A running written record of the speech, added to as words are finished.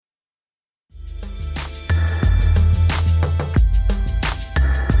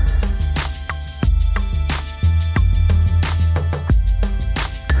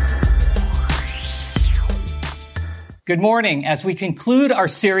Good morning. As we conclude our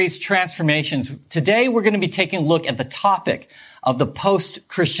series, Transformations, today we're going to be taking a look at the topic of the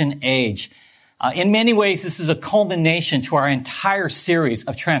post-Christian age. In many ways, this is a culmination to our entire series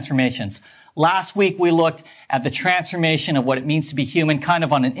of transformations. Last week, we looked at the transformation of what it means to be human, kind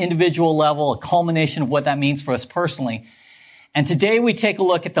of on an individual level, a culmination of what that means for us personally. And today we take a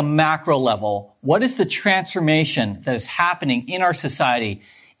look at the macro level. What is the transformation that is happening in our society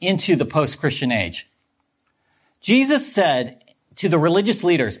into the post-Christian age? Jesus said to the religious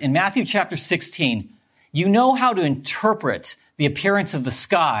leaders in Matthew chapter 16, "You know how to interpret the appearance of the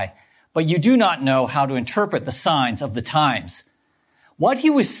sky, but you do not know how to interpret the signs of the times." What he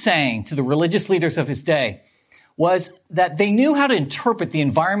was saying to the religious leaders of his day was that they knew how to interpret the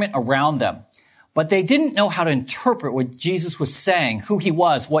environment around them, but they didn't know how to interpret what Jesus was saying, who he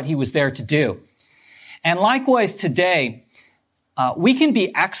was, what he was there to do. And likewise today, we can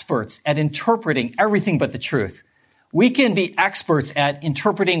be experts at interpreting everything but the truth. We can be experts at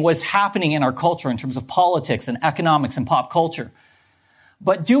interpreting what's happening in our culture in terms of politics and economics and pop culture.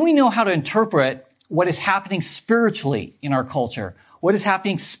 But do we know how to interpret what is happening spiritually in our culture? What is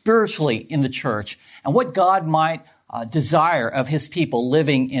happening spiritually in the church? And what God might desire of his people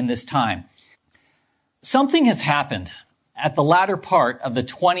living in this time? Something has happened at the latter part of the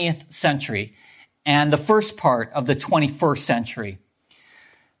 20th century and the first part of the 21st century.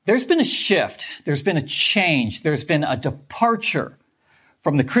 There's been a shift, there's been a change, there's been a departure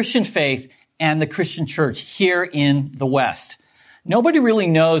from the Christian faith and the Christian church here in the West. Nobody really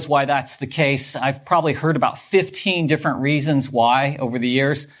knows why that's the case. I've probably heard about 15 different reasons why over the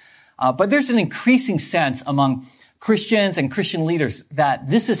years. But there's an increasing sense among Christians and Christian leaders that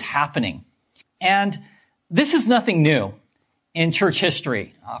this is happening. And this is nothing new in church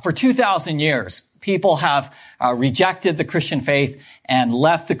history. For 2,000 years, people have rejected the Christian faith and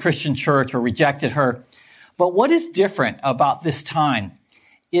left the Christian church or rejected her. But what is different about this time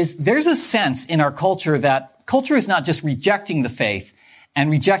is there's a sense in our culture that culture is not just rejecting the faith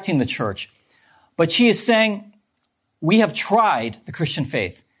and rejecting the church, but she is saying, we have tried the Christian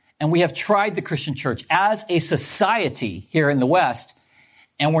faith and we have tried the Christian church as a society here in the West,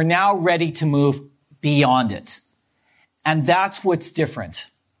 and we're now ready to move beyond it. And that's what's different.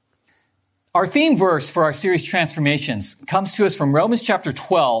 Our theme verse for our series Transformations comes to us from Romans chapter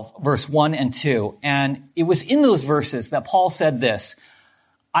 12, verse 1 and 2. And it was in those verses that Paul said this,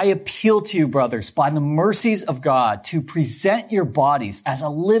 "I appeal to you, brothers, by the mercies of God, to present your bodies as a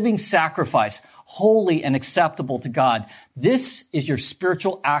living sacrifice, holy and acceptable to God. This is your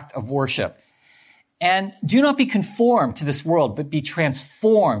spiritual act of worship. And do not be conformed to this world, but be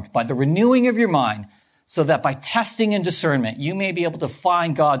transformed by the renewing of your mind, so that by testing and discernment, you may be able to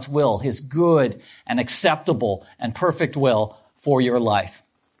find God's will, his good and acceptable and perfect will for your life."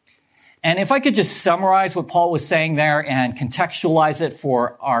 And if I could just summarize what Paul was saying there and contextualize it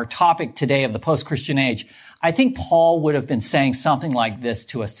for our topic today of the post-Christian age, I think Paul would have been saying something like this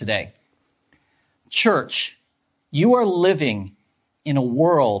to us today. Church, you are living in a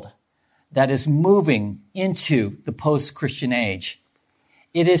world that is moving into the post-Christian age.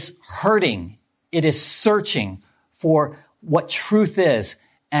 It is hurting. It is searching for what truth is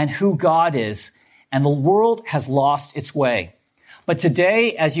and who God is, and the world has lost its way. But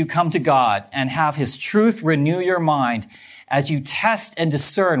today, as you come to God and have his truth renew your mind, as you test and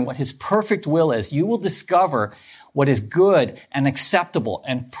discern what his perfect will is, you will discover what is good and acceptable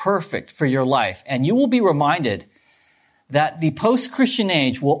and perfect for your life. And you will be reminded that the post-Christian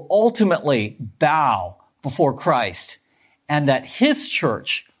age will ultimately bow before Christ and that his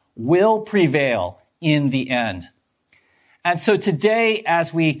church will prevail in the end. And so today,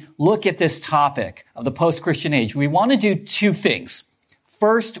 as we look at this topic of the post-Christian age, we want to do two things.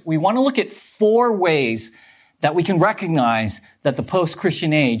 First, we want to look at 4 ways that we can recognize that the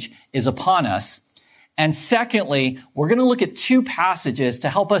post-Christian age is upon us. And secondly, we're going to look at 2 passages to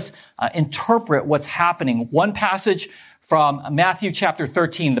help us interpret what's happening. One passage from Matthew chapter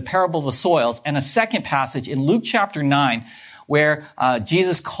 13, the parable of the soils, and a second passage in Luke chapter 9, where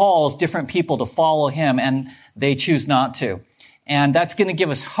Jesus calls different people to follow him and they choose not to. And that's going to give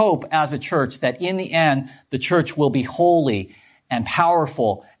us hope as a church that in the end, the church will be holy and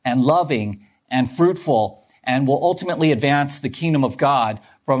powerful and loving and fruitful and will ultimately advance the kingdom of God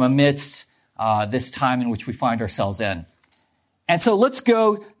from amidst this time in which we find ourselves in. And so let's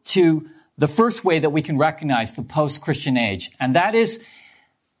go to the first way that we can recognize the post-Christian age, and that is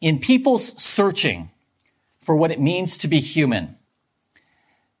in people's searching for what it means to be human.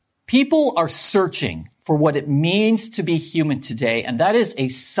 People are searching for what it means to be human today, and that is a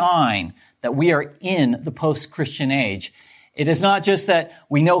sign that we are in the post-Christian age. It is not just that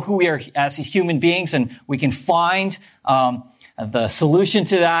we know who we are as human beings and we can find the solution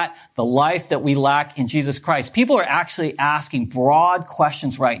to that, the life that we lack in Jesus Christ. People are actually asking broad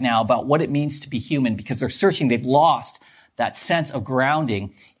questions right now about what it means to be human because they're searching. They've lost that sense of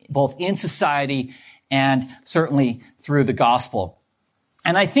grounding both in society and certainly through the gospel.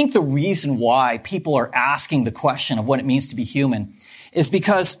 And I think the reason why people are asking the question of what it means to be human is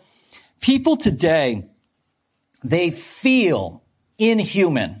because people today, they feel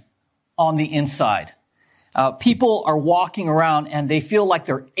inhuman on the inside. People are walking around and they feel like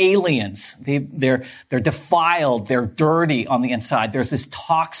they're aliens. They're defiled. They're dirty on the inside. There's this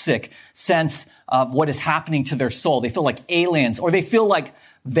toxic sense of what is happening to their soul. They feel like aliens, or they feel like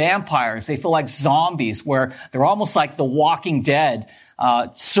vampires. They feel like zombies, where they're almost like the Walking Dead,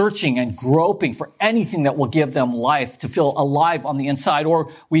 searching and groping for anything that will give them life, to feel alive on the inside. Or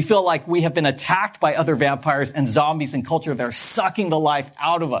we feel like we have been attacked by other vampires and zombies in culture that are sucking the life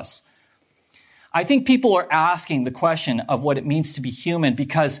out of us. I think people are asking the question of what it means to be human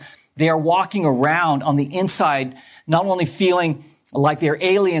because they are walking around on the inside, not only feeling like they're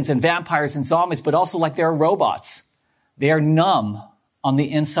aliens and vampires and zombies, but also like they're robots. They are numb on the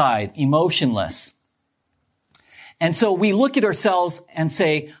inside, emotionless. And so we look at ourselves and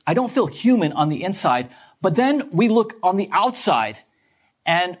say, I don't feel human on the inside. But then we look on the outside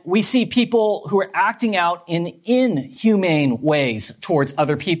and we see people who are acting out in inhumane ways towards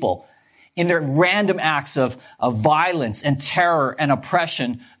other people, in their random acts of violence and terror and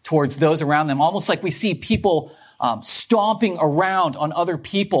oppression towards those around them. Almost like we see people stomping around on other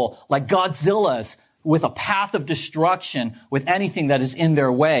people like Godzillas with a path of destruction with anything that is in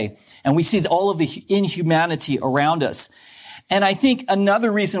their way. And we see all of the inhumanity around us. And I think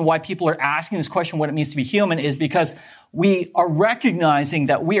another reason why people are asking this question, what it means to be human, is because we are recognizing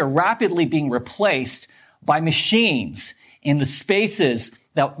that we are rapidly being replaced by machines in the spaces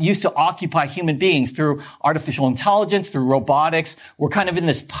that used to occupy human beings through artificial intelligence, through robotics. We're kind of in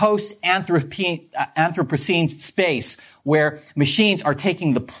this post-Anthropocene space where machines are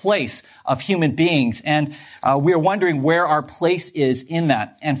taking the place of human beings. And we are wondering where our place is in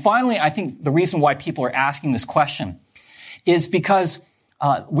that. And finally, I think the reason why people are asking this question is because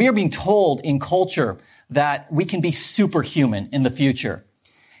we are being told in culture that we can be superhuman in the future,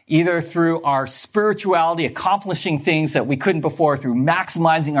 either through our spirituality, accomplishing things that we couldn't before, through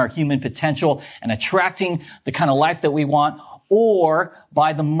maximizing our human potential and attracting the kind of life that we want, or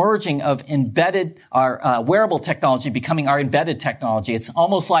by the merging of our wearable technology becoming our embedded technology. It's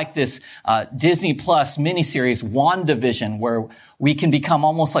almost like this Disney Plus miniseries, WandaVision, where we can become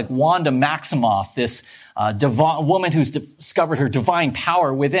almost like Wanda Maximoff, this woman who's discovered her divine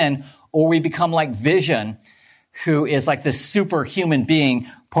power within, or we become like Vision, who is like this superhuman being,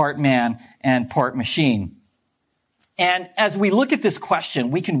 part man and part machine. And as we look at this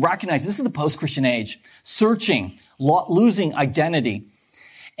question, we can recognize this is the post-Christian age, searching, losing identity.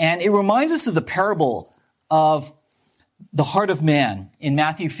 And it reminds us of the parable of the heart of man in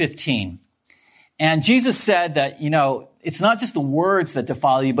Matthew 15. And Jesus said that, it's not just the words that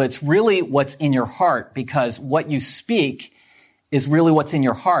defile you, but it's really what's in your heart, because what you speak is really what's in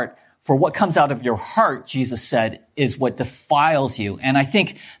your heart. For what comes out of your heart, Jesus said, is what defiles you. And I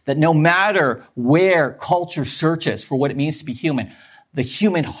think that no matter where culture searches for what it means to be human, the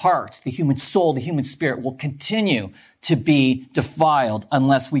human heart, the human soul, the human spirit will continue to be defiled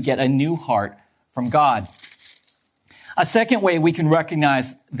unless we get a new heart from God. A second way we can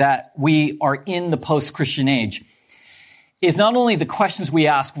recognize that we are in the post-Christian age is not only the questions we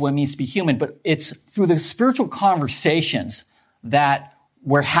ask of what it means to be human, but it's through the spiritual conversations that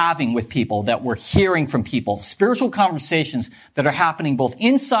we're having with people, that we're hearing from people, spiritual conversations that are happening both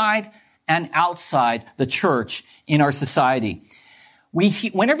inside and outside the church in our society.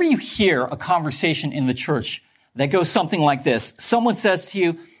 Whenever you hear a conversation in the church that goes something like this, someone says to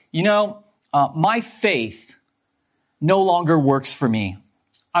you, my faith no longer works for me.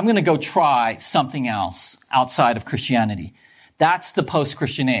 I'm going to go try something else outside of Christianity. That's the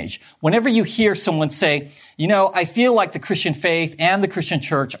post-Christian age. Whenever you hear someone say, I feel like the Christian faith and the Christian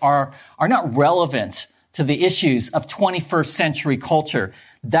church are not relevant to the issues of 21st century culture,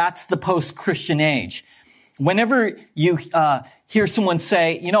 that's the post-Christian age. Whenever you hear someone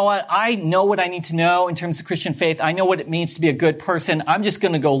say, I know what I need to know in terms of Christian faith. I know what it means to be a good person. I'm just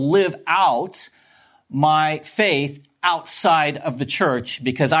going to go live out my faith outside of the church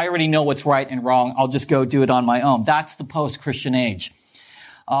because I already know what's right and wrong. I'll just go do it on my own. That's the post-Christian age.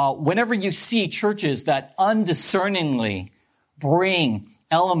 Whenever you see churches that undiscerningly bring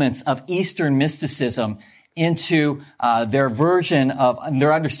elements of Eastern mysticism into their version of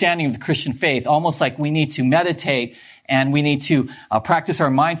their understanding of the Christian faith, almost like we need to meditate and we need to practice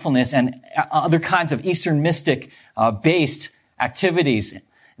our mindfulness and other kinds of Eastern mystic based activities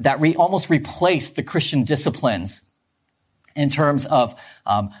that almost replace the Christian disciplines in terms of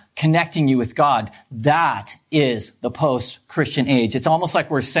connecting you with God. That is the post-Christian age. It's almost like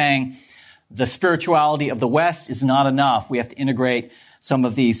we're saying the spirituality of the West is not enough. We have to integrate some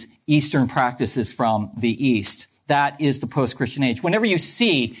of these Eastern practices from the East. That is the post-Christian age. Whenever you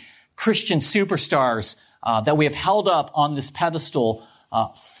see Christian superstars that we have held up on this pedestal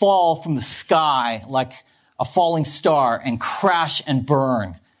fall from the sky like a falling star and crash and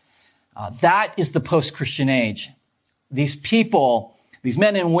burn, that is the post-Christian age. These people, these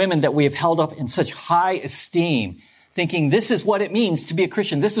men and women that we have held up in such high esteem, thinking this is what it means to be a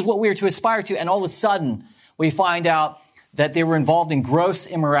Christian, this is what we are to aspire to, and all of a sudden we find out that they were involved in gross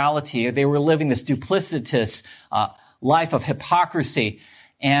immorality, or they were living this duplicitous life of hypocrisy,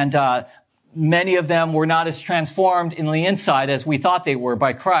 and many of them were not as transformed in the inside as we thought they were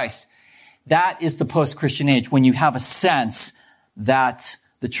by Christ. That is the post-Christian age, when you have a sense that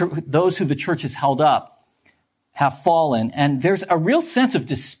those who the church has held up have fallen. And there's a real sense of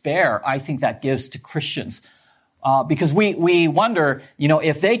despair, I think, that gives to Christians. Because we wonder,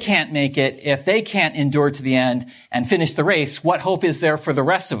 if they can't make it, if they can't endure to the end and finish the race, what hope is there for the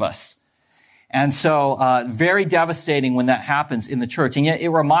rest of us? And so, very devastating when that happens in the church. And yet it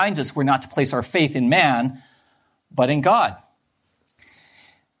reminds us we're not to place our faith in man, but in God.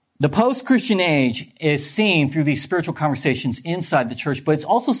 The post-Christian age is seen through these spiritual conversations inside the church, but it's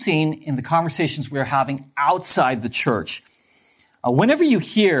also seen in the conversations we're having outside the church. Whenever you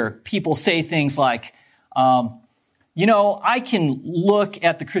hear people say things like, I can look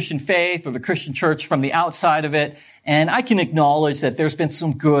at the Christian faith or the Christian church from the outside of it, and I can acknowledge that there's been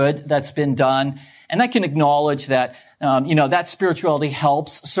some good that's been done, and I can acknowledge that, that spirituality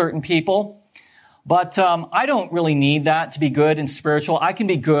helps certain people. But I don't really need that to be good and spiritual. I can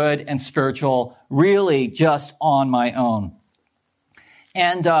be good and spiritual really just on my own.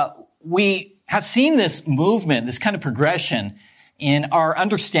 And we have seen this movement, this kind of progression in our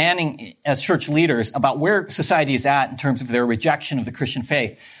understanding as church leaders about where society is at in terms of their rejection of the Christian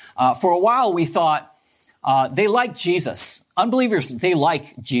faith. For a while, we thought they like Jesus. Unbelievers, they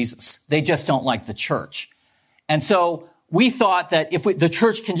like Jesus. They just don't like the church. And so we thought that if the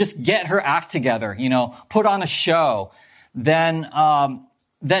church can just get her act together, put on a show, then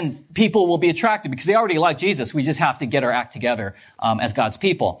people will be attracted because they already like Jesus. We just have to get our act together as God's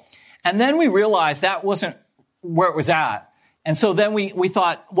people. And then we realized that wasn't where it was at. And so then we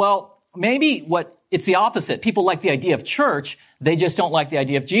thought, well, maybe it's the opposite. People like the idea of church. They just don't like the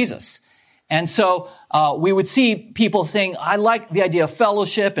idea of Jesus. And so we would see people saying, I like the idea of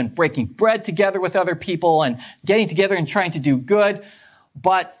fellowship and breaking bread together with other people and getting together and trying to do good,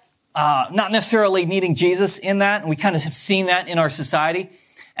 but not necessarily needing Jesus in that. And we kind of have seen that in our society.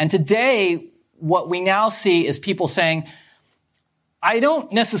 And today, what we now see is people saying, I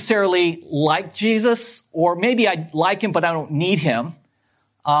don't necessarily like Jesus, or maybe I like him, but I don't need him.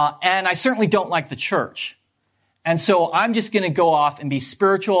 And I certainly don't like the church. And so I'm just going to go off and be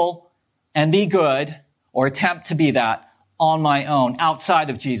spiritual and be good, or attempt to be that on my own, outside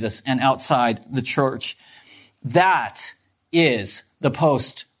of Jesus and outside the church. That is the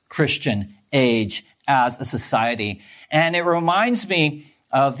post-Christian age as a society. And it reminds me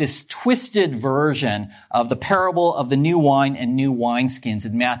of this twisted version of the parable of the new wine and new wineskins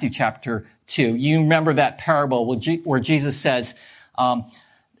in Matthew chapter 2. You remember that parable where Jesus says,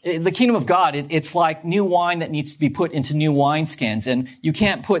 the kingdom of God, it's like new wine that needs to be put into new wineskins. And you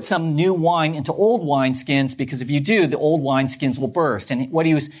can't put some new wine into old wineskins, because if you do, the old wineskins will burst. And what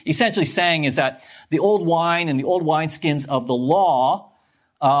he was essentially saying is that the old wine and the old wineskins of the law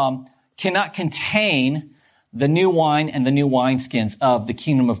cannot contain the new wine and the new wineskins of the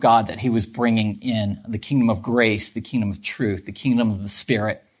kingdom of God that he was bringing in, the kingdom of grace, the kingdom of truth, the kingdom of the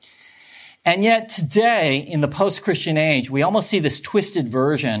Spirit. And yet today, in the post-Christian age, we almost see this twisted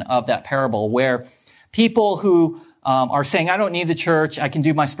version of that parable where people who are saying, I don't need the church, I can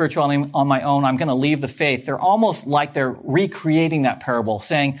do my spirituality on my own, I'm going to leave the faith. They're almost like they're recreating that parable,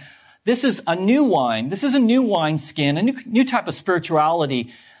 saying, this is a new wine, this is a new wineskin, a new type of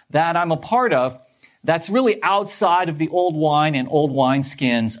spirituality that I'm a part of that's really outside of the old wine and old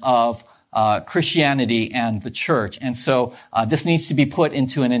wineskins of Christianity and the church. And so this needs to be put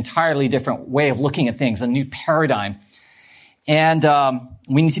into an entirely different way of looking at things, a new paradigm. And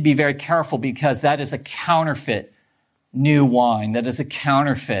we need to be very careful, because that is a counterfeit new wine. That is a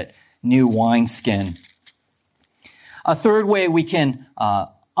counterfeit new wineskin. A third way we can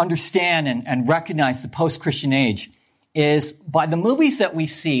understand and recognize the post-Christian age is by the movies that we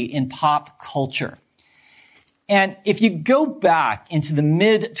see in pop culture. And if you go back into the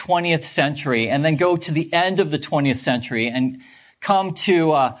mid 20th century and then go to the end of the 20th century and come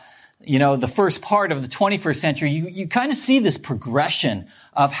to, the first part of the 21st century, you kind of see this progression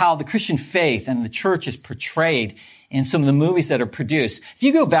of how the Christian faith and the church is portrayed in some of the movies that are produced. If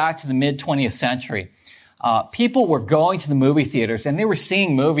you go back to the mid 20th century, people were going to the movie theaters and they were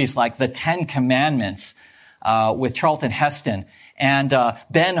seeing movies like The Ten Commandments with Charlton Heston, and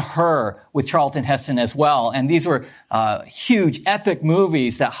Ben-Hur with Charlton Heston as well. And these were huge, epic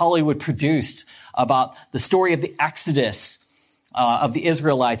movies that Hollywood produced about the story of the Exodus of the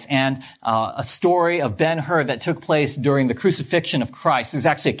Israelites, and a story of Ben-Hur that took place during the crucifixion of Christ. There's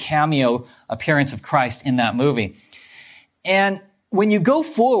actually a cameo appearance of Christ in that movie. And when you go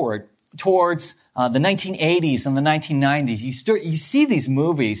forward towards the 1980s and the 1990s, you see these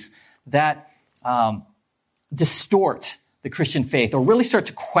movies that distort the Christian faith, or really start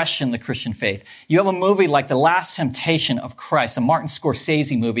to question the Christian faith. You have a movie like The Last Temptation of Christ, a Martin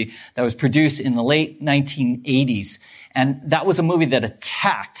Scorsese movie that was produced in the late 1980s. And that was a movie that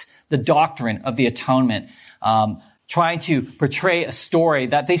attacked the doctrine of the atonement, trying to portray a story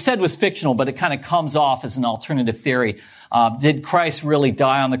that they said was fictional, but it kind of comes off as an alternative theory. Did Christ really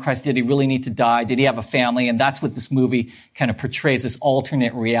die on the cross? Did he really need to die? Did he have a family? And that's what this movie kind of portrays, this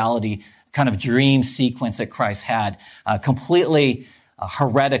alternate reality kind of dream sequence that Christ had, completely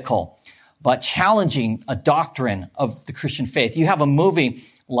heretical, but challenging a doctrine of the Christian faith. You have a movie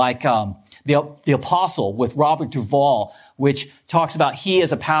like the Apostle with Robert Duvall, which talks about he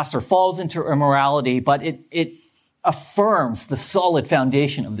as a pastor falls into immorality, but it affirms the solid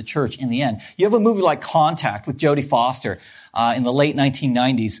foundation of the church in the end. You have a movie like Contact with Jodie Foster in the late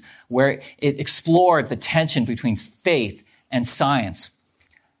 1990s, where it explored the tension between faith and science.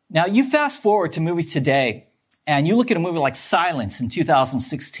 Now, you fast forward to movies today, and you look at a movie like Silence in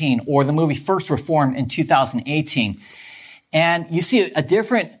 2016, or the movie First Reformed in 2018, and you see a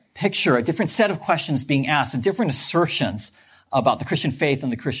different picture, a different set of questions being asked, different assertions about the Christian faith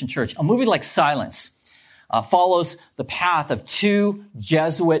and the Christian church. A movie like Silence follows the path of two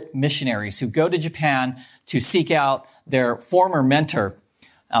Jesuit missionaries who go to Japan to seek out their former mentor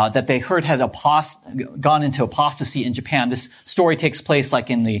that they heard had gone into apostasy in Japan. This story takes place like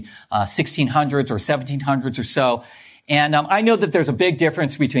in the 1600s or 1700s or so. And I know that there's a big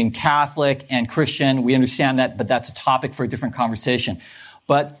difference between Catholic and Christian. We understand that, but that's a topic for a different conversation.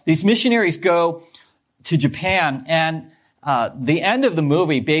 But these missionaries go to Japan, and the end of the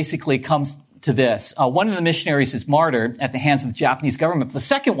movie basically comes to this. One of the missionaries is martyred at the hands of the Japanese government. The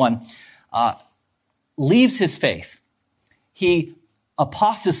second one leaves his faith. He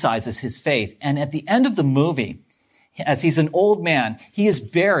apostatizes his faith. And at the end of the movie, as he's an old man, he is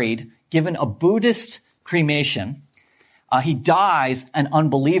buried, given a Buddhist cremation. He dies an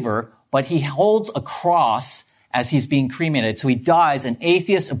unbeliever, but he holds a cross as he's being cremated. So he dies an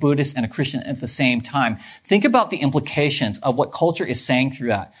atheist, a Buddhist, and a Christian at the same time. Think about the implications of what culture is saying through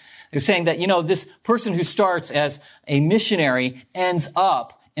that. They're saying that, this person who starts as a missionary ends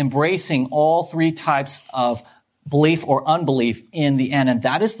up embracing all three types of belief or unbelief in the end. And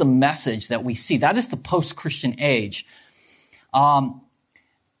that is the message that we see. That is the post-Christian age.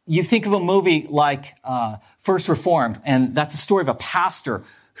 You think of a movie like First Reformed, and that's a story of a pastor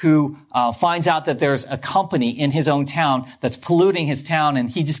who finds out that there's a company in his own town that's polluting his town,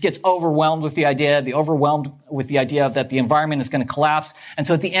 and he just gets overwhelmed with the idea that the environment is going to collapse. And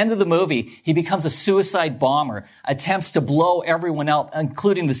so at the end of the movie, he becomes a suicide bomber, attempts to blow everyone out,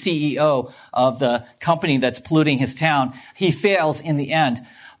 including the CEO of the company that's polluting his town. He fails in the end.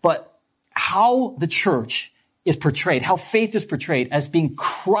 But how the church is portrayed, how faith is portrayed as being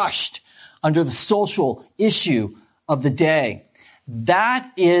crushed under the social issue of the day, that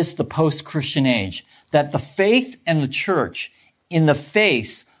is the post-Christian age, that the faith and the church, in the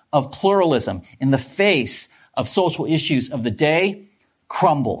face of pluralism, in the face of social issues of the day,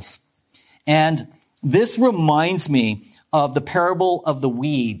 crumbles. And this reminds me of the parable of the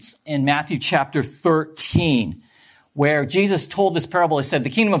weeds in Matthew chapter 13, where Jesus told this parable. He said, the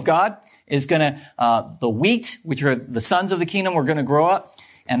kingdom of God is the wheat, which are the sons of the kingdom, are going to grow up.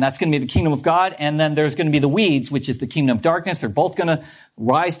 And that's going to be the kingdom of God. And then there's going to be the weeds, which is the kingdom of darkness. They're both going to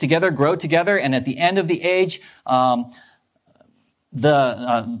rise together, grow together. And at the end of the age,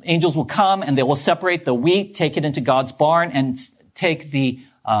 the angels will come and they will separate the wheat, take it into God's barn, and take the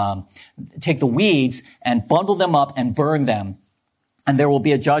weeds and bundle them up and burn them. And there will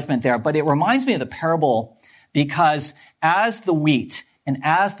be a judgment there. But it reminds me of the parable because as the wheat and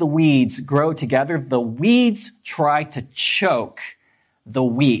as the weeds grow together, the weeds try to choke the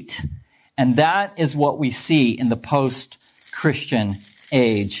wheat. And that is what we see in the post-Christian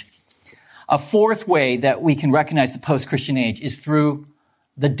age. A fourth way that we can recognize the post-Christian age is through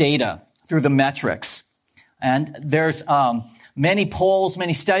the data, through the metrics. And there's many polls,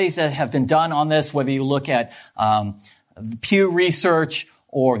 many studies that have been done on this, whether you look at Pew Research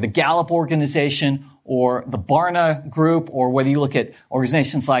or the Gallup organization or the Barna Group, or whether you look at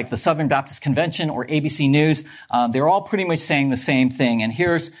organizations like the Southern Baptist Convention or ABC News. They're all pretty much saying the same thing. And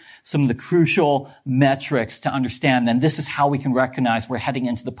here's some of the crucial metrics to understand. Then this is how we can recognize we're heading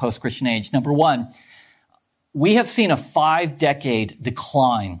into the post-Christian age. Number one, we have seen a 5-decade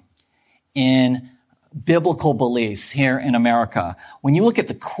decline in biblical beliefs here in America. When you look at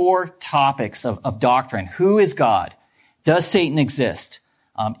the core topics of doctrine, who is God? Does Satan exist?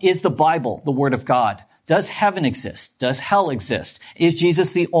 Is the Bible the Word of God? Does heaven exist? Does hell exist? Is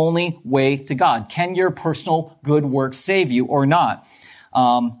Jesus the only way to God? Can your personal good works save you or not?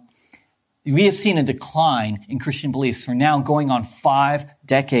 We have seen a decline in Christian beliefs. We're now going on 5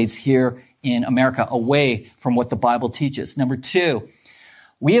 decades here in America away from what the Bible teaches. Number two,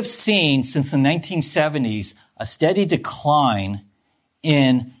 we have seen since the 1970s a steady decline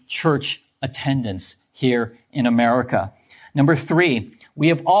in church attendance here in America. Number three, we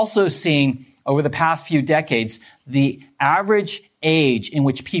have also seen over the past few decades the average age in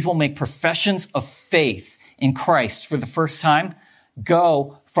which people make professions of faith in Christ for the first time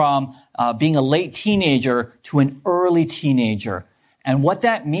go from being a late teenager to an early teenager. And what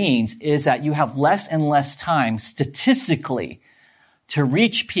that means is that you have less and less time statistically to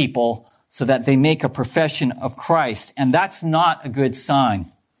reach people so that they make a profession of Christ. And that's not a good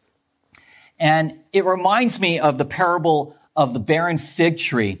sign. And it reminds me of the parable of the barren fig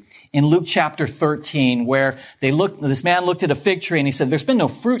tree in Luke chapter 13, where this man looked at a fig tree and he said, there's been no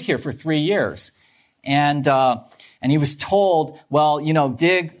fruit here for 3 years. And he was told, well,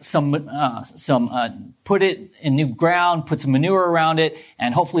 dig put it in new ground, put some manure around it,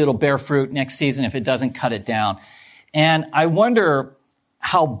 and hopefully it'll bear fruit next season. If it doesn't, cut it down. And I wonder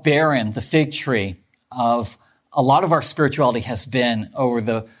how barren the fig tree of a lot of our spirituality has been over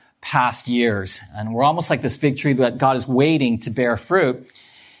the past years. And we're almost like this fig tree that God is waiting to bear fruit.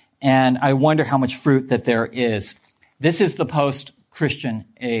 And I wonder how much fruit that there is. This is the post-Christian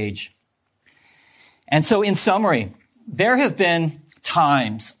age. And so in summary, there have been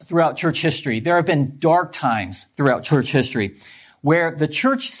times throughout church history, there have been dark times throughout church history, where the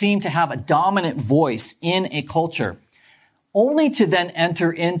church seemed to have a dominant voice in a culture, only to then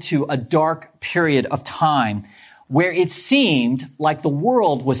enter into a dark period of time where it seemed like the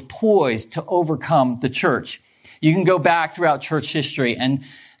world was poised to overcome the church. You can go back throughout church history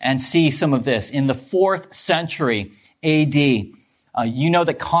and see some of this. In the 4th century AD, you know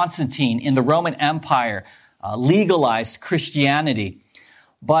that Constantine in the Roman Empire legalized Christianity.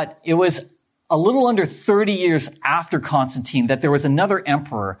 But it was a little under 30 years after Constantine that there was another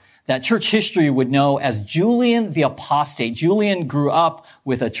emperor that church history would know as Julian the Apostate. Julian grew up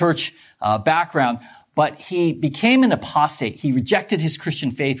with a church background, but he became an apostate. He rejected his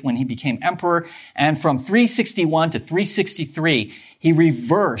Christian faith when he became emperor, and from 361 to 363, he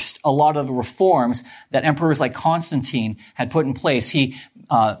reversed a lot of the reforms that emperors like Constantine had put in place. He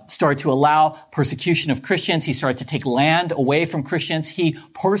started to allow persecution of Christians. He started to take land away from Christians. He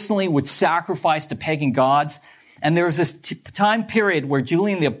personally would sacrifice to pagan gods. And there was this time period where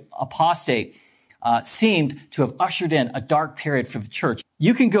Julian the Apostate seemed to have ushered in a dark period for the church.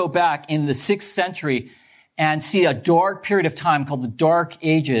 You can go back in the 6th century and see a dark period of time called the Dark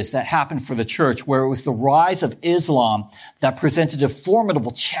Ages that happened for the church, where it was the rise of Islam that presented a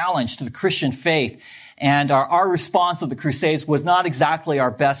formidable challenge to the Christian faith. And our response of the Crusades was not exactly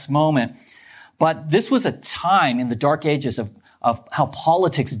our best moment. But this was a time in the Dark Ages of how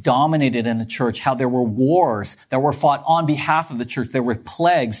politics dominated in the church, how there were wars that were fought on behalf of the church. There were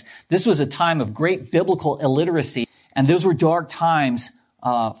plagues. This was a time of great biblical illiteracy. And those were dark times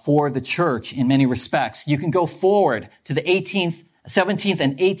for the church in many respects. You can go forward to the 18th, 17th,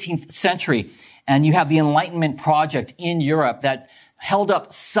 and 18th century, and you have the Enlightenment project in Europe that held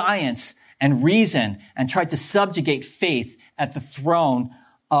up science and reason and tried to subjugate faith at the throne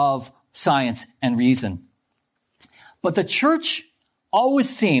of science and reason. But the church always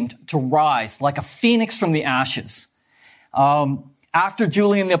seemed to rise like a phoenix from the ashes. After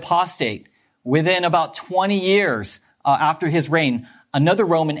Julian the Apostate, within about 20 years after his reign, another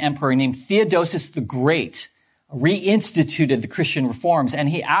Roman emperor named Theodosius the Great reinstituted the Christian reforms, and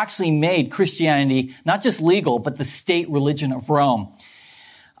he actually made Christianity not just legal, but the state religion of Rome.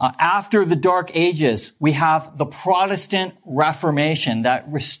 After the Dark Ages, we have the Protestant Reformation that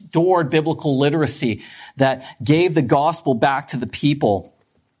restored biblical literacy, that gave the gospel back to the people.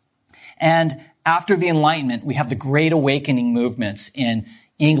 And after the Enlightenment, we have the Great Awakening movements in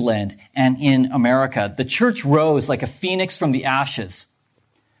England and in America. The church rose like a phoenix from the ashes.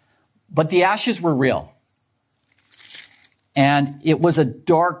 But the ashes were real. And it was a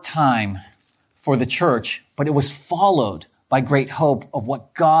dark time for the church, but it was followed by great hope of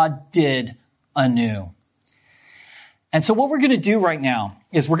what God did anew. And so what we're going to do right now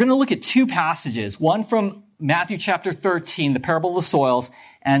is we're going to look at two passages, one from Matthew chapter 13, the parable of the soils,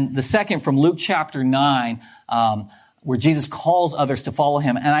 and the second from Luke chapter 9, where Jesus calls others to follow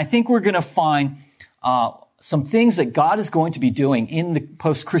him. And I think we're going to find some things that God is going to be doing in the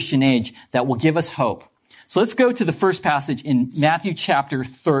post-Christian age that will give us hope. So let's go to the first passage in Matthew chapter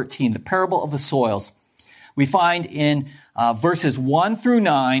 13, the parable of the soils. We find in verses 1 through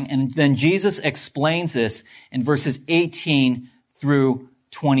 9, and then Jesus explains this in verses 18 through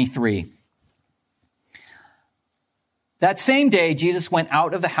 23. That same day, Jesus went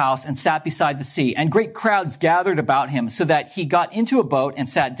out of the house and sat beside the sea, and great crowds gathered about him, so that he got into a boat and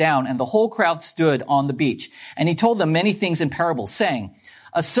sat down, and the whole crowd stood on the beach. And he told them many things in parables, saying,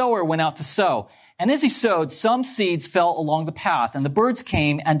 a sower went out to sow, and as he sowed, some seeds fell along the path, and the birds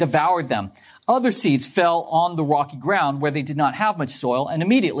came and devoured them. Other seeds fell on the rocky ground, where they did not have much soil, and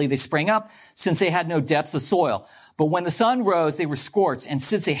immediately they sprang up, since they had no depth of soil. But when the sun rose, they were scorched, and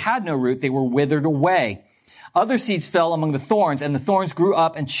since they had no root, they were withered away. Other seeds fell among the thorns, and the thorns grew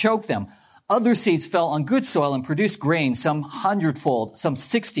up and choked them. Other seeds fell on good soil and produced grain, some 100-fold, some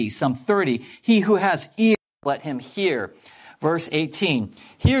 60, some 30. He who has ears, let him hear. Verse 18,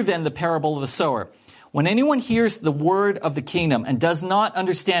 hear then the parable of the sower. When anyone hears the word of the kingdom and does not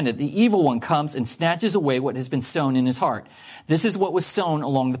understand it, the evil one comes and snatches away what has been sown in his heart. This is what was sown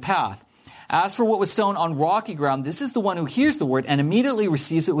along the path. As for what was sown on rocky ground, this is the one who hears the word and immediately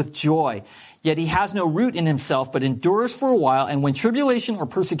receives it with joy. Yet he has no root in himself, but endures for a while, and when tribulation or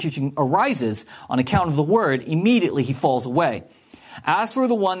persecution arises on account of the word, immediately he falls away. As for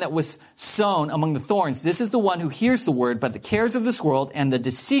the one that was sown among the thorns, this is the one who hears the word, but the cares of this world and the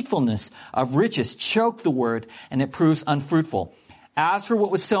deceitfulness of riches choke the word, and it proves unfruitful. As for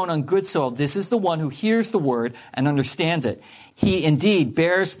what was sown on good soil, this is the one who hears the word and understands it. He indeed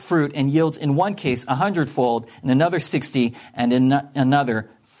bears fruit and yields in one case 100-fold, in another 60, and in another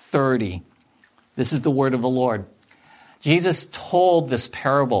 30. This is the word of the Lord. Jesus told this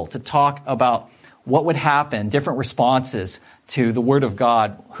parable to talk about what would happen, different responses to the word of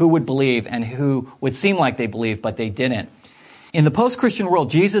God, who would believe and who would seem like they believed, but they didn't. In the post-Christian world,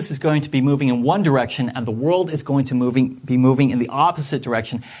 Jesus is going to be moving in one direction, and the world is going to be moving in the opposite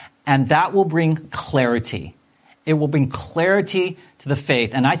direction, and that will bring clarity. It will bring clarity to the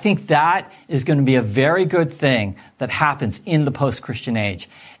faith, and I think that is going to be a very good thing that happens in the post-Christian age.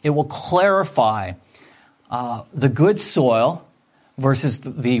 It will clarify the good soil versus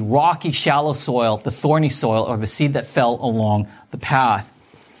the rocky, shallow soil, the thorny soil, or the seed that fell along the path.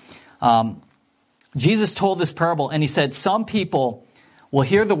 Jesus told this parable, and he said, some people will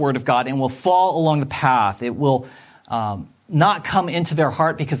hear the word of God and will fall along the path. It will not come into their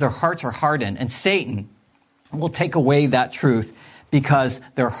heart because their hearts are hardened. And Satan will take away that truth because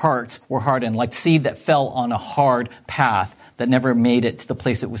their hearts were hardened, like seed that fell on a hard path that never made it to the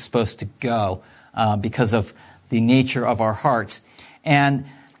place it was supposed to go because of the nature of our hearts. And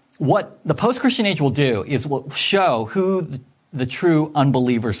what the post-Christian age will do is will show who the true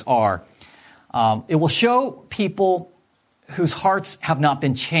unbelievers are. It will show people whose hearts have not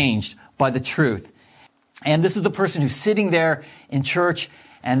been changed by the truth. And this is the person who's sitting there in church,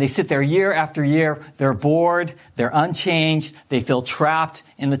 and they sit there year after year. They're bored. They're unchanged. They feel trapped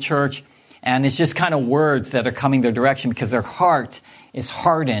in the church. And it's just kind of words that are coming their direction because their heart is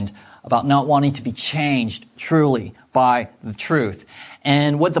hardened about not wanting to be changed truly by the truth.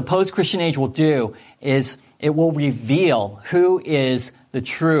 And what the post-Christian age will do is it will reveal who is the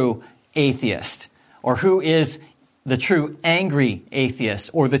true atheist, or who is the true angry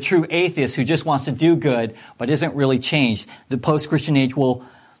atheist, or the true atheist who just wants to do good but isn't really changed. The post-Christian age will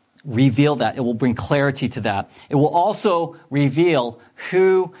reveal that. It will bring clarity to that. It will also reveal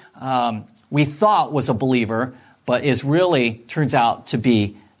who we thought was a believer but is really turns out to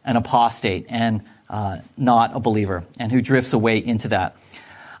be an apostate and not a believer, and who drifts away into that.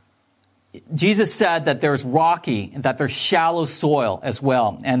 Jesus said that there's rocky, that there's shallow soil as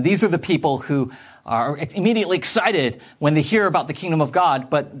well. And these are the people who are immediately excited when they hear about the kingdom of God,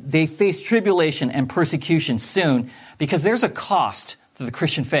 but they face tribulation and persecution soon because there's a cost to the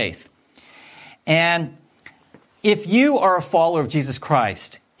Christian faith. And if you are a follower of Jesus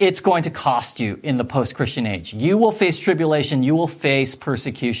Christ, it's going to cost you in the post-Christian age. You will face tribulation. You will face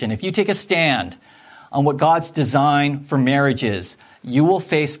persecution. If you take a stand on what God's design for marriage is, you will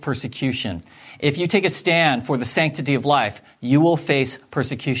face persecution. If you take a stand for the sanctity of life, you will face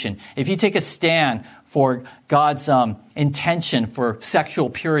persecution. If you take a stand for God's intention for sexual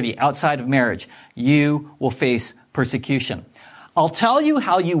purity outside of marriage, you will face persecution. I'll tell you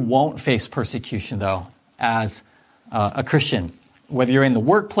how you won't face persecution, though, as a Christian. Whether you're in the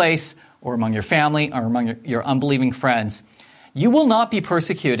workplace or among your family or among your unbelieving friends, you will not be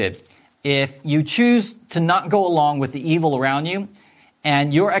persecuted if you choose to not go along with the evil around you.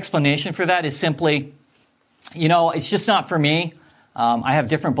 And your explanation for that is simply, it's just not for me. I have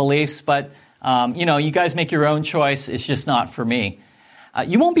different beliefs, but, you guys make your own choice. It's just not for me.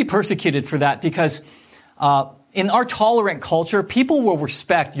 You won't be persecuted for that because in our tolerant culture, people will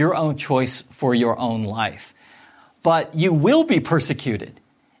respect your own choice for your own life. But you will be persecuted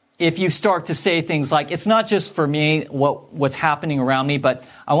if you start to say things like, it's not just for me, what's happening around me, but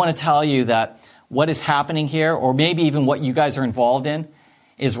I want to tell you that what is happening here, or maybe even what you guys are involved in,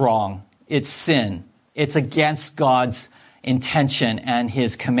 is wrong. It's sin. It's against God's intention and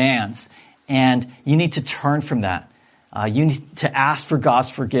his commands. And you need to turn from that. You need to ask for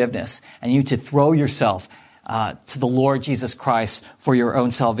God's forgiveness. And you need to throw yourself to the Lord Jesus Christ for your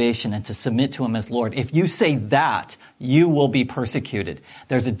own salvation and to submit to him as Lord. If you say that, you will be persecuted.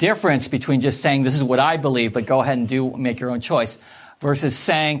 There's a difference between just saying, this is what I believe, but go ahead and make your own choice, versus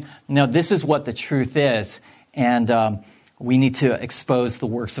saying, no, this is what the truth is, and we need to expose the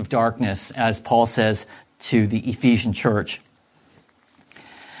works of darkness, as Paul says to the Ephesian church.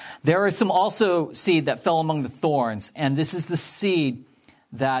 There is some also seed that fell among the thorns, and this is the seed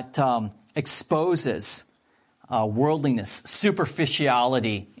that exposes worldliness,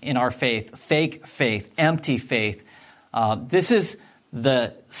 superficiality in our faith, fake faith, empty faith. This is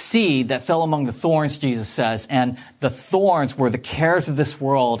the seed that fell among the thorns, Jesus says, and the thorns were the cares of this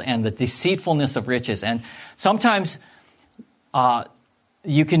world and the deceitfulness of riches. And sometimes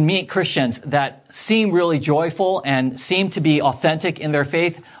you can meet Christians that seem really joyful and seem to be authentic in their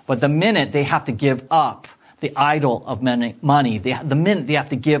faith, but the minute they have to give up the idol of money, the minute they have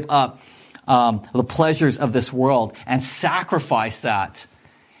to give up the pleasures of this world and sacrifice that,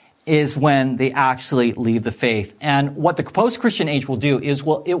 is when they actually leave the faith. And what the post-Christian age will do is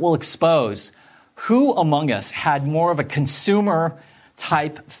it will expose who among us had more of a consumer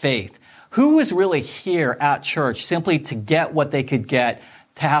type faith. Who was really here at church simply to get what they could get,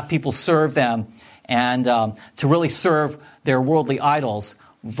 to have people serve them, and to really serve their worldly idols,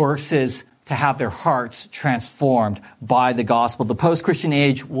 versus to have their hearts transformed by the gospel. The post-Christian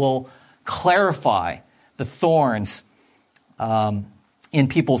age will clarify the thorns in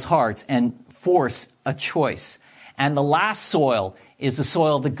people's hearts and force a choice. And the last soil is the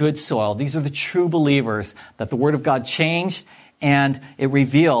soil, the good soil. These are the true believers that the Word of God changed, and it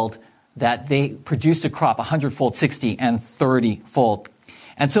revealed that they produced a crop 100-fold, 60 and 30-fold.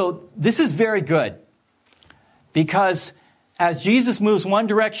 And so this is very good, because as Jesus moves one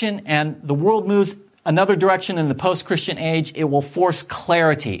direction and the world moves another direction in the post-Christian age, it will force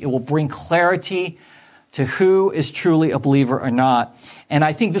clarity. It will bring clarity to who is truly a believer or not. And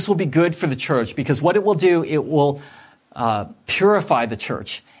I think this will be good for the church, because what it will do, it will purify the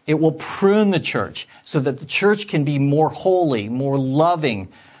church. It will prune the church so that the church can be more holy, more loving,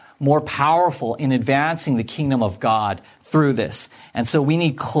 more powerful in advancing the kingdom of God through this. And so we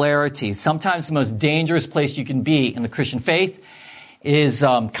need clarity. Sometimes the most dangerous place you can be in the Christian faith is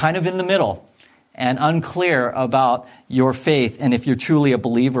kind of in the middle and unclear about your faith and if you're truly a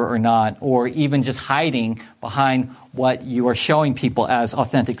believer or not, or even just hiding behind what you are showing people as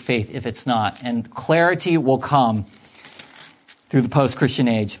authentic faith if it's not. And clarity will come through the post-Christian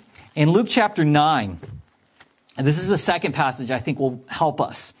age. In Luke chapter 9, and this is the second passage I think will help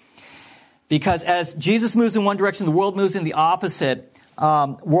us, because as Jesus moves in one direction, the world moves in the opposite.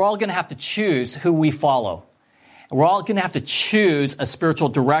 We're all going to have to choose who we follow. We're all going to have to choose a spiritual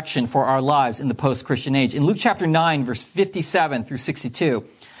direction for our lives in the post-Christian age. In Luke chapter 9, verse 57 through 62,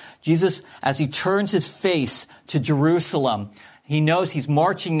 Jesus, as he turns his face to Jerusalem, he knows he's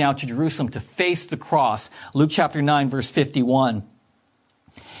marching now to Jerusalem to face the cross. Luke chapter 9, verse 51.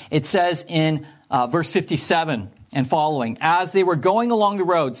 It says in verse 57 and following, as they were going along the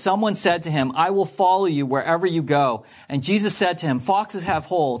road, someone said to him, I will follow you wherever you go. And Jesus said to him, foxes have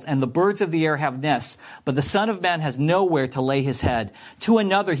holes and the birds of the air have nests, but the Son of Man has nowhere to lay his head. To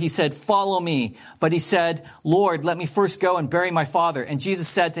another he said, follow me. But he said, Lord, let me first go and bury my father. And Jesus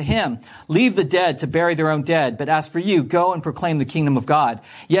said to him, leave the dead to bury their own dead. But as for you, go and proclaim the kingdom of God.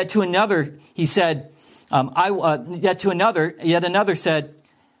 Yet to another he said,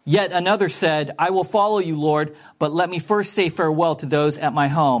 Yet another said, I will follow you, Lord, but let me first say farewell to those at my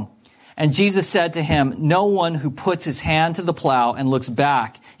home. And Jesus said to him, no one who puts his hand to the plow and looks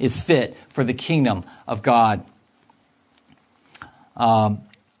back is fit for the kingdom of God.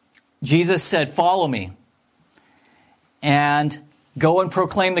 Jesus said, follow me and go and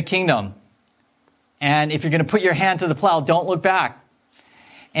proclaim the kingdom. And if you're going to put your hand to the plow, don't look back.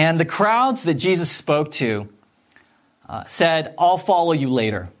 And the crowds that Jesus spoke to said, I'll follow you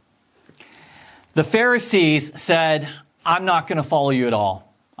later. The Pharisees said, I'm not going to follow you at all.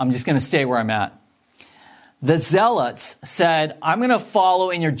 I'm just going to stay where I'm at. The Zealots said, I'm going to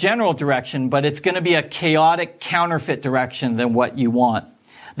follow in your general direction, but it's going to be a chaotic, counterfeit direction than what you want.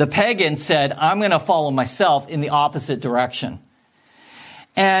 The pagans said, I'm going to follow myself in the opposite direction.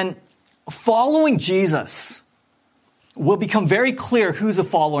 And following Jesus will become very clear who's a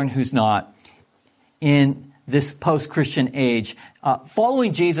follower and who's not in this post-Christian age.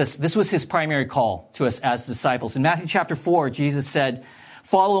 Following Jesus, this was his primary call to us as disciples. In Matthew chapter 4, Jesus said,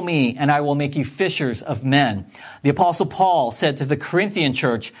 follow me and I will make you fishers of men. The Apostle Paul said to the Corinthian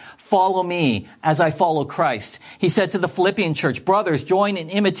church, follow me as I follow Christ. He said to the Philippian church, brothers, join in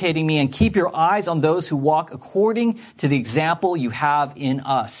imitating me and keep your eyes on those who walk according to the example you have in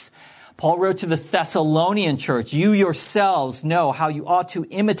us. Paul wrote to the Thessalonian church, you yourselves know how you ought to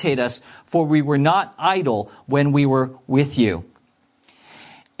imitate us, for we were not idle when we were with you.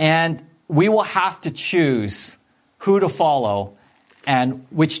 And we will have to choose who to follow and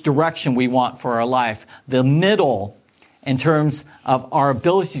which direction we want for our life. The middle, in terms of our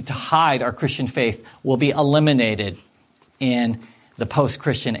ability to hide our Christian faith, will be eliminated in the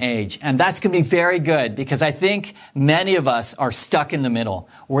post-Christian age. And that's going to be very good because I think many of us are stuck in the middle.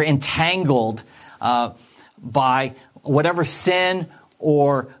 We're entangled by whatever sin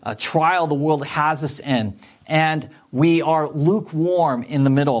or trial the world has us in. And we are lukewarm in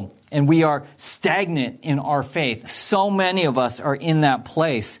the middle. And we are stagnant in our faith. So many of us are in that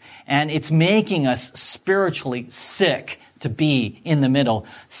place. And it's making us spiritually sick to be in the middle.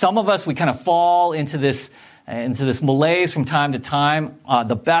 Some of us, we kind of fall into this malaise from time to time.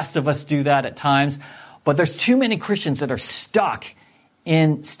 The best of us do that at times. But there's too many Christians that are stuck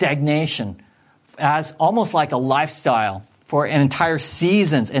in stagnation as almost like a lifestyle for an entire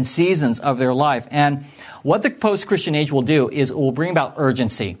seasons and seasons of their life. And what the post-Christian age will do is it will bring about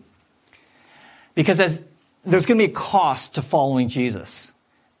urgency. Because there's going to be a cost to following Jesus.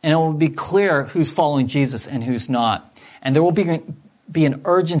 And it will be clear who's following Jesus and who's not. And there will be an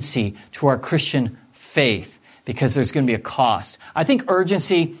urgency to our Christian faith because there's going to be a cost. I think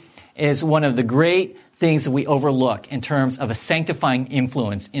urgency is one of the great things that we overlook in terms of a sanctifying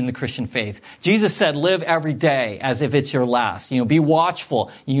influence in the Christian faith. Jesus said, live every day as if it's your last. Be watchful.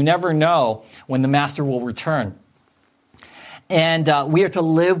 You never know when the master will return. And we are to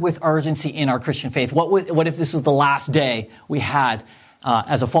live with urgency in our Christian faith. What if this was the last day we had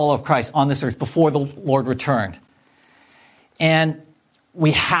as a follower of Christ on this earth before the Lord returned? And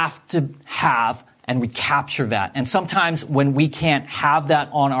we have to have and recapture that. And sometimes when we can't have that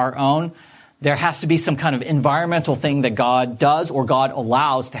on our own, there has to be some kind of environmental thing that God does or God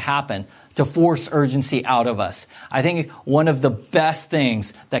allows to happen to force urgency out of us. I think one of the best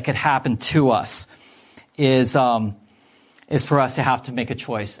things that could happen to us is for us to have to make a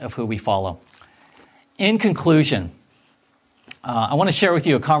choice of who we follow. In conclusion, I want to share with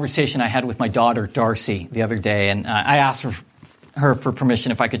you a conversation I had with my daughter, Darcy, the other day. And I asked her for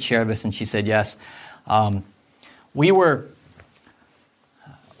permission if I could share this, and she said yes. We were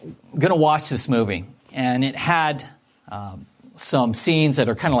going to watch this movie, and it had some scenes that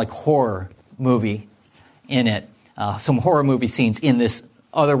are kind of like horror movie in it. Some horror movie scenes in this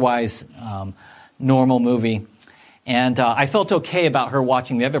otherwise normal movie. And I felt okay about her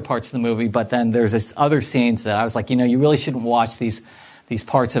watching the other parts of the movie, but then there's this other scenes that I was like, you really shouldn't watch these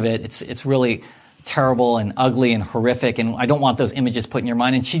parts of it. It's really terrible and ugly and horrific, and I don't want those images put in your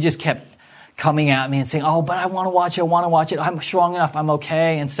mind. And she just kept coming at me and saying, oh, but I want to watch it. I'm strong enough. I'm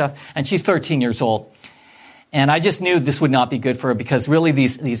okay and stuff. And she's 13 years old. And I just knew this would not be good for her because really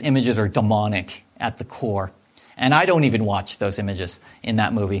these images are demonic at the core. And I don't even watch those images in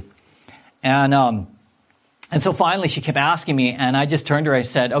that movie. And so finally she kept asking me, and I just turned to her and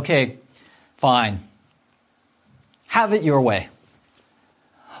said, okay, fine. Have it your way.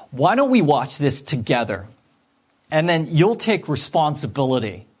 Why don't we watch this together? And then you'll take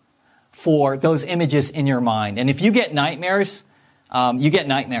responsibility for those images in your mind. And if you get nightmares, you get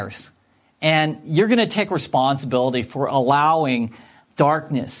nightmares. And you're going to take responsibility for allowing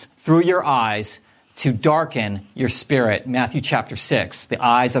darkness through your eyes to darken your spirit. Matthew chapter 6, the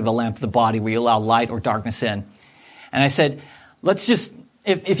eyes are the lamp of the body. We allow light or darkness in. And I said, let's just,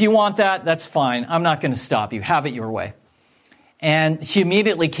 if you want that, that's fine. I'm not going to stop you. Have it your way. And she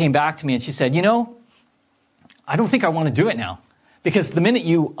immediately came back to me and she said, I don't think I want to do it now. Because the minute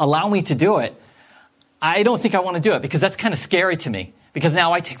you allow me to do it, I don't think I want to do it because that's kind of scary to me. Because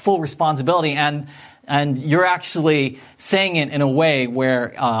now I take full responsibility and you're actually saying it in a way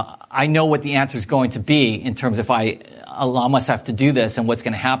where I know what the answer is going to be in terms of if I allow myself to do this and what's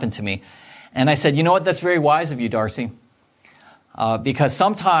going to happen to me. And I said, you know what, that's very wise of you, Darcy. Because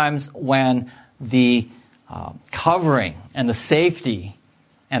sometimes when the covering and the safety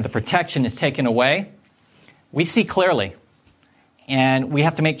and the protection is taken away, we see clearly. And we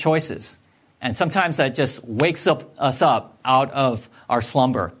have to make choices. And sometimes that just wakes us up out of our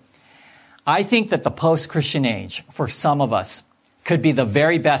slumber. I think that the post-Christian age, for some of us, could be the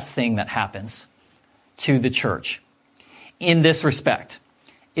very best thing that happens to the church. In this respect,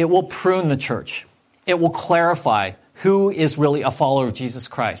 it will prune the church. It will clarify who is really a follower of Jesus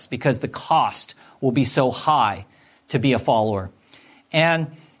Christ, because the cost will be so high to be a follower. And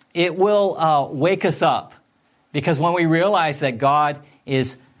it will wake us up, because when we realize that God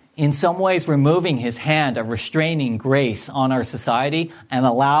is in some ways removing his hand of restraining grace on our society and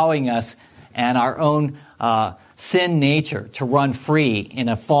allowing us and our own sin nature to run free in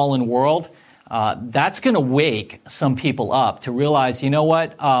a fallen world, that's going to wake some people up to realize, you know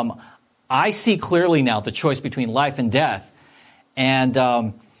what, I see clearly now the choice between life and death.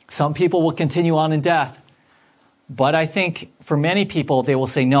 And some people will continue on in death. But I think for many people, they will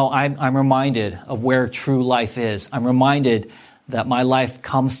say, no, I'm reminded of where true life is. I'm reminded that my life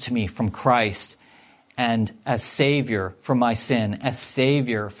comes to me from Christ and as Savior from my sin, as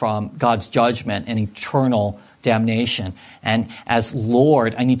Savior from God's judgment and eternal damnation. And as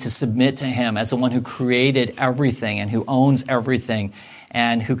Lord, I need to submit to him as the one who created everything and who owns everything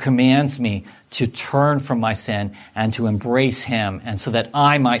and who commands me to turn from my sin and to embrace him, and so that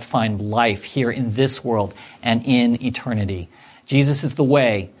I might find life here in this world and in eternity. Jesus is the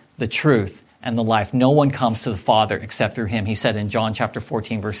way, the truth, and the life. No one comes to the Father except through him, he said in John chapter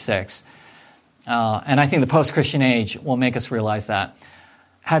 14, verse 6. And I think the post-Christian age will make us realize that.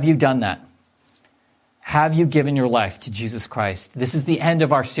 Have you done that? Have you given your life to Jesus Christ? This is the end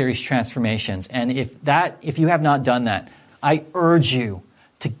of our series, Transformations. And if you have not done that, I urge you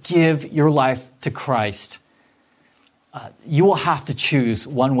to give your life to Christ. You will have to choose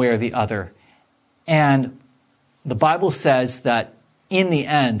one way or the other. And the Bible says that in the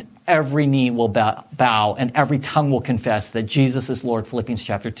end, every knee will bow and every tongue will confess that Jesus is Lord, Philippians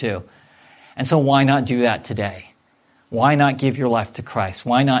chapter 2. And so why not do that today? Why not give your life to Christ?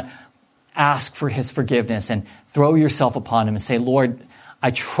 Why not ask for his forgiveness and throw yourself upon him and say, Lord,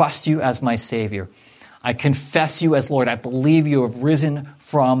 I trust you as my Savior. I confess you as Lord. I believe you have risen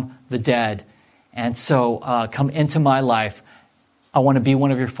from the dead. And so come into my life. I want to be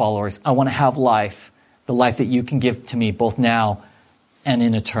one of your followers. I want to have life, the life that you can give to me both now and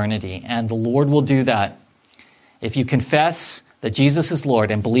in eternity. And the Lord will do that. If you confess that Jesus is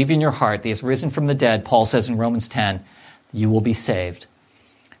Lord and believe in your heart that he has risen from the dead, Paul says in Romans 10, you will be saved.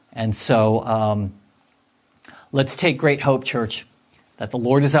 And so let's take great hope, church, that the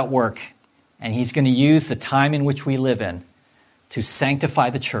Lord is at work and he's going to use the time in which we live in to sanctify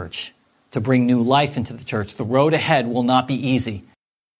the church, to bring new life into the church. The road ahead will not be easy.